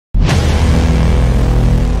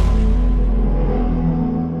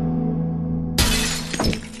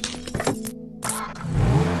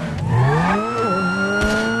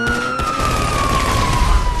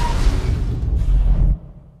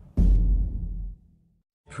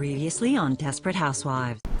Previously on Desperate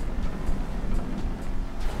Housewives.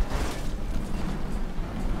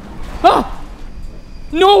 Oh!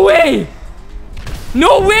 No way!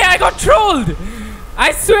 No way! I got trolled!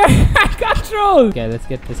 I swear I got trolled! Okay, let's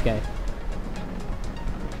get this guy.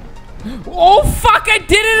 Oh fuck! I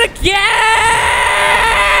did it again!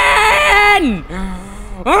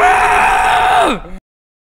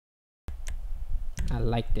 I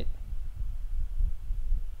liked it.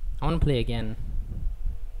 I want to play again.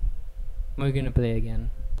 We're gonna play again.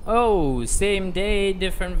 Oh, same day,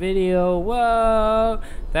 different video. Whoa!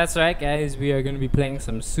 That's right, guys. We are gonna be playing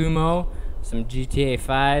some Sumo, some GTA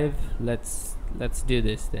 5. Let's do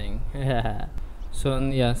this thing. So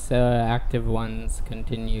yes, active ones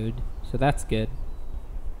continued. So that's good.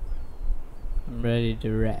 I'm ready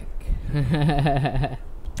to wreck.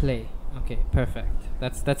 Play. Okay, perfect.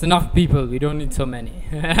 That's enough people. We don't need so many.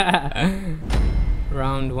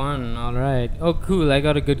 Round 1. All right. Oh, cool. I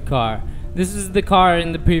got a good car. This is the car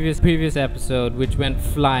in the previous episode, which went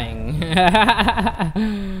flying.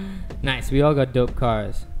 Nice. We all got dope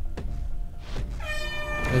cars.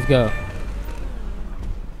 Let's go.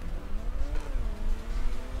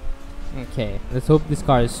 Okay. Let's hope this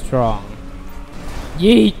car is strong.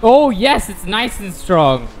 Yeet! Oh yes, it's nice and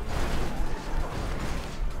strong.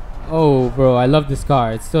 Oh, bro, I love this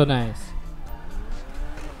car. It's so nice.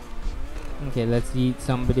 Okay, let's yeet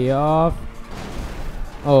somebody off.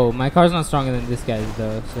 Oh, my car's not stronger than this guy's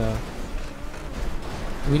though, so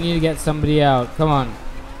we need to get somebody out. Come on.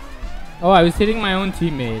 Oh, I was hitting my own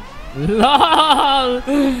teammate. LOL.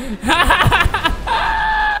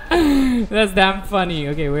 That's damn funny.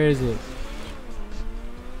 Okay, where is it?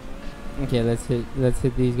 Okay, let's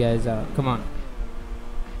hit these guys out. Come on.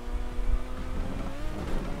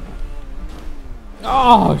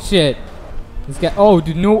 Oh shit. This guy. Oh,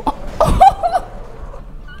 dude, no.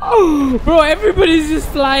 Oh, bro, everybody's just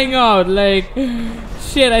flying out. Like,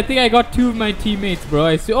 shit, I think I got 2 of my teammates, bro.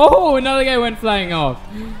 I see. Oh, another guy went flying off.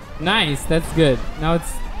 Nice, that's good. Now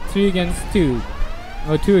it's 3 against 2.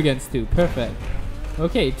 Oh, 2 against 2. Perfect.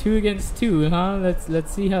 Okay, 2 against 2, huh?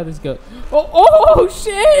 Let's see how this goes. Oh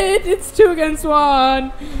shit! It's 2 against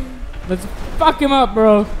 1. Let's fuck him up,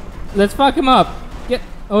 bro. Let's fuck him up. Get.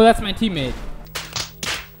 Oh, that's my teammate.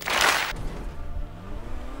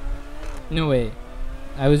 No way.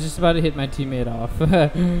 I was just about to hit my teammate off.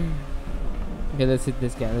 Okay, let's hit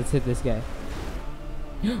this guy. Let's hit this guy.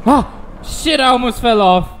 Ah! Shit, I almost fell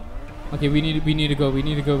off. Okay, we need to go. We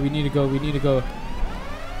need to go. We need to go. We need to go.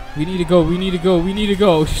 We need to go. We need to go. We need to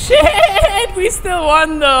go. Shit! We still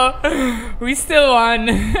won though. We still won.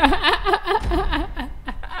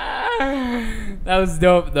 That was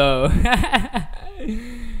dope though.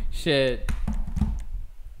 Shit.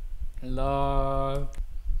 Love.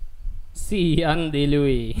 See Andy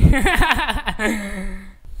Louis.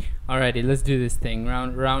 Alrighty, let's do this thing.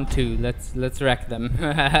 Round 2. Let's wreck them.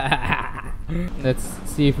 Let's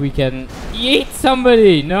see if we can eat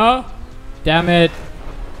somebody. No? Damn it.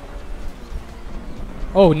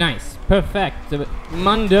 Oh, nice. Perfect.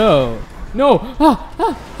 Mundo. No.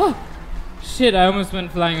 Shit, I almost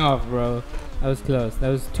went flying off, bro. That was close. That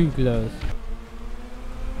was too close.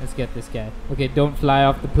 Let's get this guy. Okay, don't fly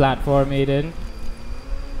off the platform, Aiden.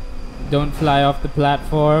 Don't fly off the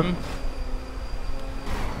platform.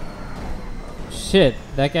 Shit,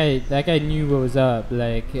 that guy knew what was up.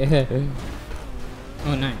 Like,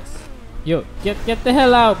 oh nice. Yo, get the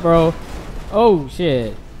hell out, bro. Oh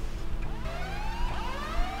shit.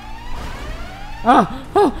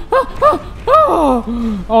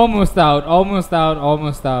 Almost out. Almost out.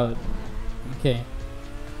 Almost out. Okay.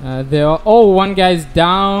 There are. Oh, one guy's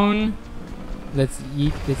down. Let's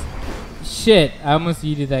eat this. Shit, I almost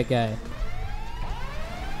yeeted that guy.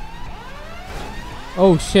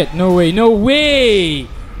 Oh shit, no way, no way!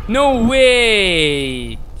 No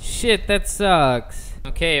way! Shit, that sucks.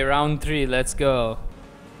 Okay, round 3, let's go.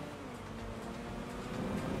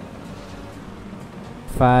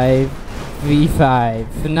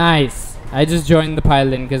 5v5. Nice. I just joined the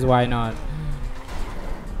pilot because why not?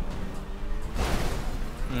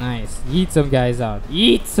 Nice. Yeet some guys out.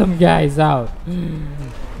 Yeet some guys out.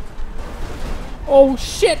 Oh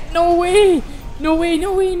shit, no way! No way,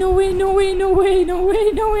 no way, no way, no way, no way, no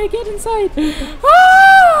way, no way, get inside!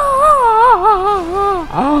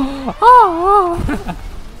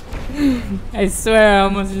 I swear I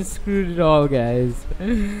almost just screwed it all, guys.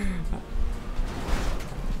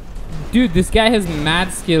 Dude, this guy has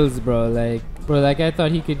mad skills, bro. Like, bro, that guy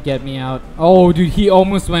thought he could get me out. Oh, dude, he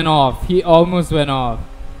almost went off. He almost went off.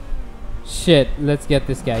 Shit, let's get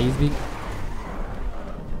this guy. He's being...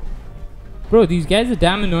 Bro, these guys are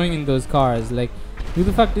damn annoying in those cars. Like, Who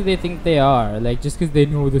the fuck do they think they are? Like, just because they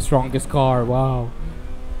know the strongest car. Wow.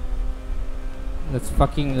 Let's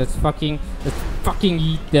fucking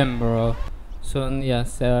eat them, bro. So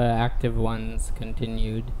yes, active ones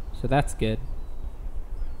continued. So that's good.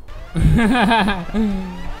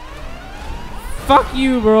 Fuck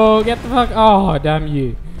you, bro. Get the fuck. Oh, damn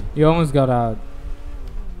you. You almost got out.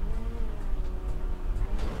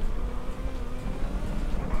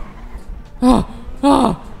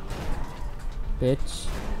 Bitch.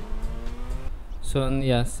 So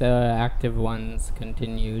yes, active ones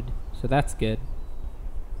continued. So that's good.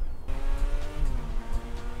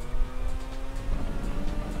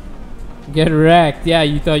 Get wrecked. Yeah,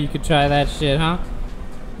 you thought you could try that shit, huh?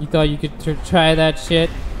 You thought you could try that shit?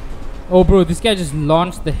 Oh, bro, this guy just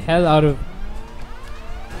launched the hell out of...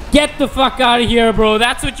 Get the fuck out of here, bro.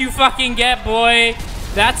 That's what you fucking get, boy.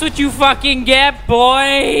 That's what you fucking get,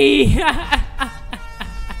 boy.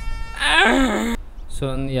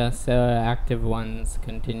 So yes, active ones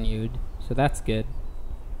continued. So that's good.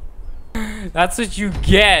 That's what you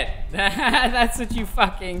get. That's what you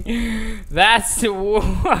fucking... That's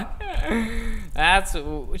what... That's...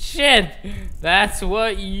 Shit. That's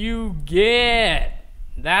what you get.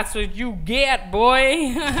 That's what you get,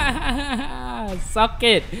 boy. Suck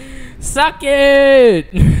it. Suck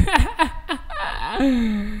it.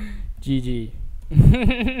 GG.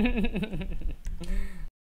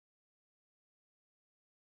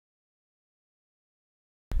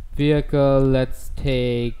 Vehicle, let's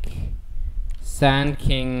take Sand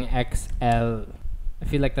King XL. I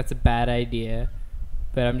feel like that's a bad idea,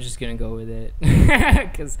 but I'm just gonna go with it.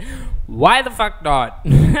 Cause why the fuck not?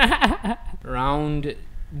 Round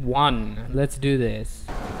 1. Let's do this.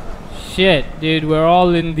 Shit, dude, we're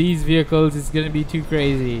all in these vehicles. It's gonna be too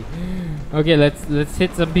crazy. Okay, let's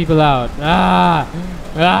hit some people out.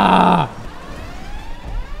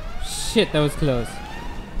 Shit, that was close.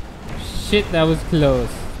 Shit, that was close.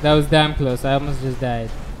 That was damn close. I almost just died.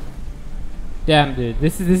 Damn, dude.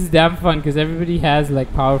 This is damn fun because everybody has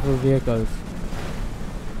like powerful vehicles.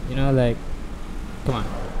 You know, like, come on.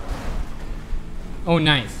 Oh,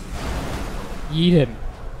 nice. Eat him.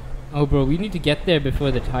 Oh, bro, we need to get there before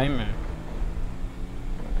the timer.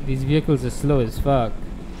 These vehicles are slow as fuck.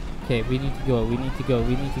 Okay, we need to go. We need to go.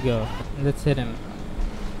 We need to go. Let's hit him.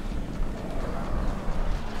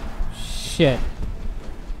 Shit.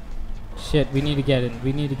 Shit, we need to get in.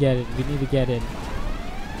 We need to get in. We need to get in.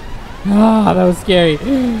 Ah, that was scary.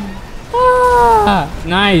 Ah,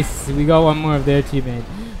 nice. We got one more of their teammate.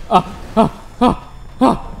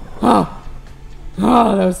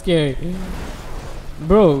 That was scary.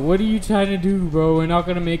 Bro, what are you trying to do, bro? We're not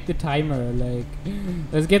gonna make the timer. Like,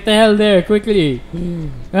 let's get the hell there quickly.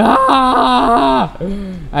 Ah!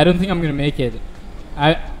 I don't think I'm gonna make it.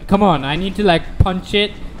 Come on. I need to like punch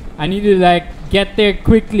it. I need to like get there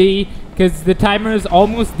quickly because the timer is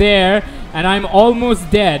almost there and I'm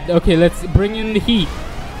almost dead. Okay, let's bring in the heat.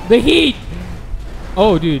 The heat.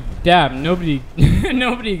 Oh, dude, damn, nobody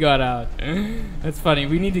nobody got out. That's funny.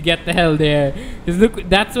 We need to get the hell there. Cause look,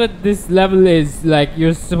 that's what this level is. Like,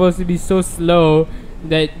 you're supposed to be so slow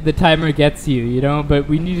that the timer gets you, you know? But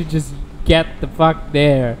we need to just get the fuck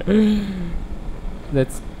there.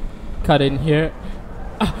 Let's cut in here.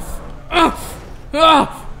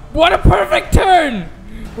 What a perfect turn!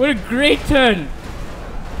 What a great turn!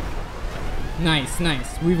 Nice,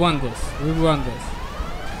 nice. We won this. We won this.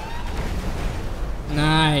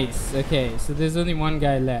 Nice. Okay, so there's only one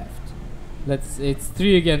guy left. It's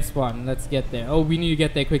 3 against 1. Let's get there. Oh, we need to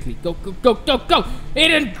get there quickly. Go, go, go, go, go!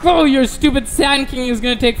 Aiden, go! Your stupid Sand King is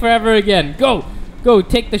gonna take forever again. Go! Go,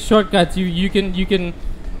 take the shortcuts. You can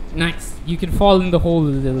nice. You can fall in the hole a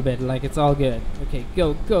little bit, like it's all good. Okay,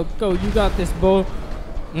 go, go, go. You got this, Bo.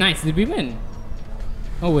 Nice. Did we win?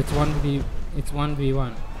 Oh, it's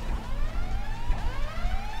 1v1.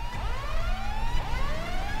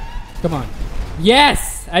 Come on.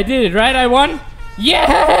 Yes! I did it, right? I won?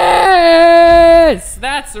 Yes!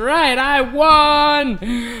 That's right, I won!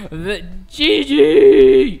 The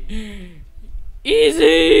GG!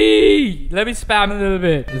 Easy! Let me spam a little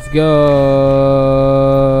bit. Let's go.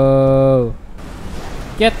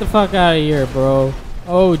 Get the fuck out of here, bro.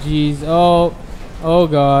 Oh, jeez. Oh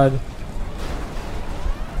god.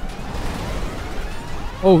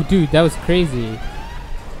 Oh, dude, that was crazy.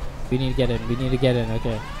 We need to get in. We need to get in.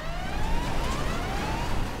 Okay.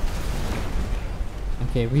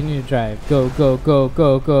 Okay, we need to drive. Go, go, go,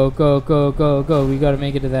 go, go, go, go, go, go. We gotta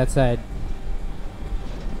make it to that side.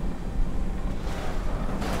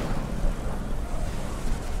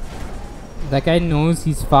 That guy knows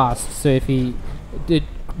he's fast, so if it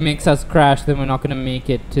makes us crash, then we're not gonna make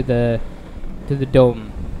it to the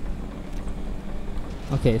dome.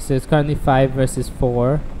 Okay, so it's currently 5 versus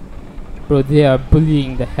 4. Bro, they are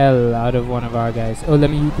bullying the hell out of one of our guys. Oh, let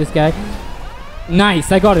me eat this guy.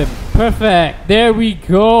 Nice, I got him. Perfect. There we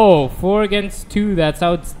go. 4 against 2. That's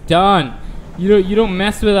how it's done. You don't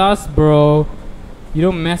mess with us, bro. You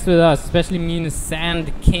don't mess with us, especially me and the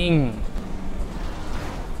Sand King.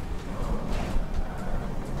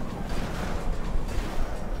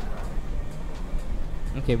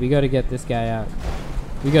 Okay, we gotta get this guy out.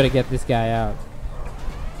 We gotta get this guy out.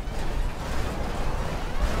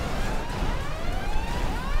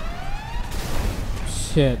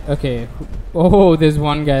 Shit, okay. Oh, there's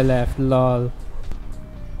one guy left, lol.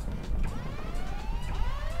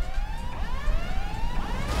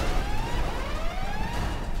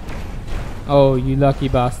 Oh, you lucky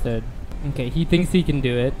bastard. Okay, he thinks he can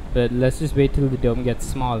do it, but let's just wait till the dome gets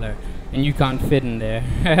smaller. And you can't fit in there.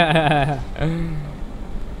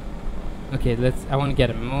 Okay, I wanna get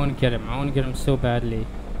him, I wanna get him so badly.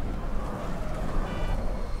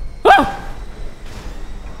 Ah!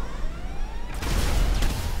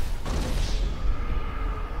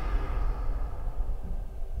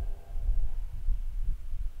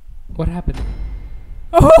 What happened?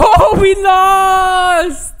 Oh, we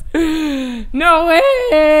lost! No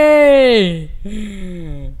way!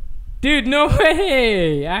 Dude, no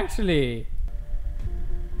way! Actually.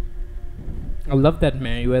 I love that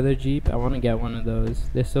Merryweather Jeep. I want to get one of those.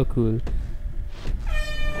 They're so cool.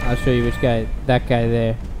 I'll show you which guy. That guy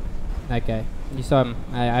there. That guy. You saw him.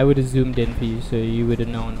 I would have zoomed in for you so you would have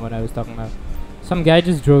known what I was talking about. Some guy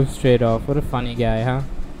just drove straight off. What a funny guy, huh?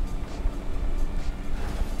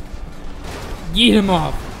 Get him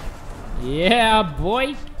off! Yeah,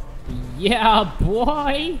 boy! Yeah,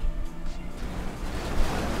 boy!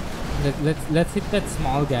 Let's hit that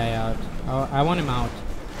small guy out. I want him out.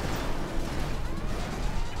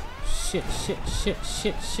 Shit.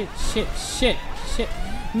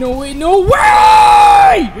 No way, no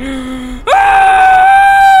way!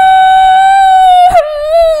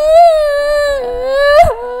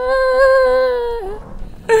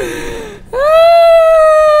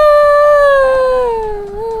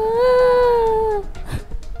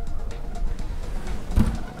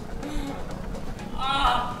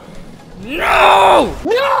 No!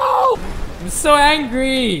 No! I'm so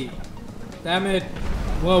angry! Damn it.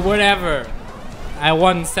 Well, whatever. I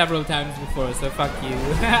won several times before, so fuck you.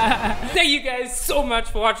 Thank you guys so much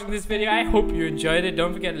for watching this video. I hope you enjoyed it.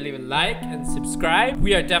 Don't forget to leave a like and subscribe.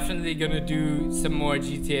 We are definitely gonna do some more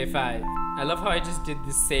GTA 5. I love how I just did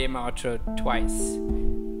the same outro twice.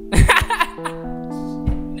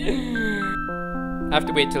 I have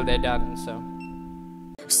to wait till they're done, so.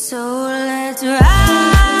 So let's ride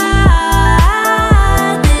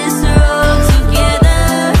this road together.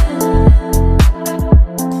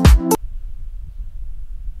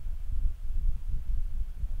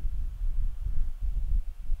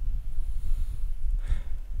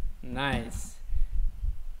 Nice.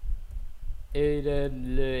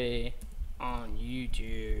 Aiden Louis on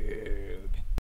YouTube.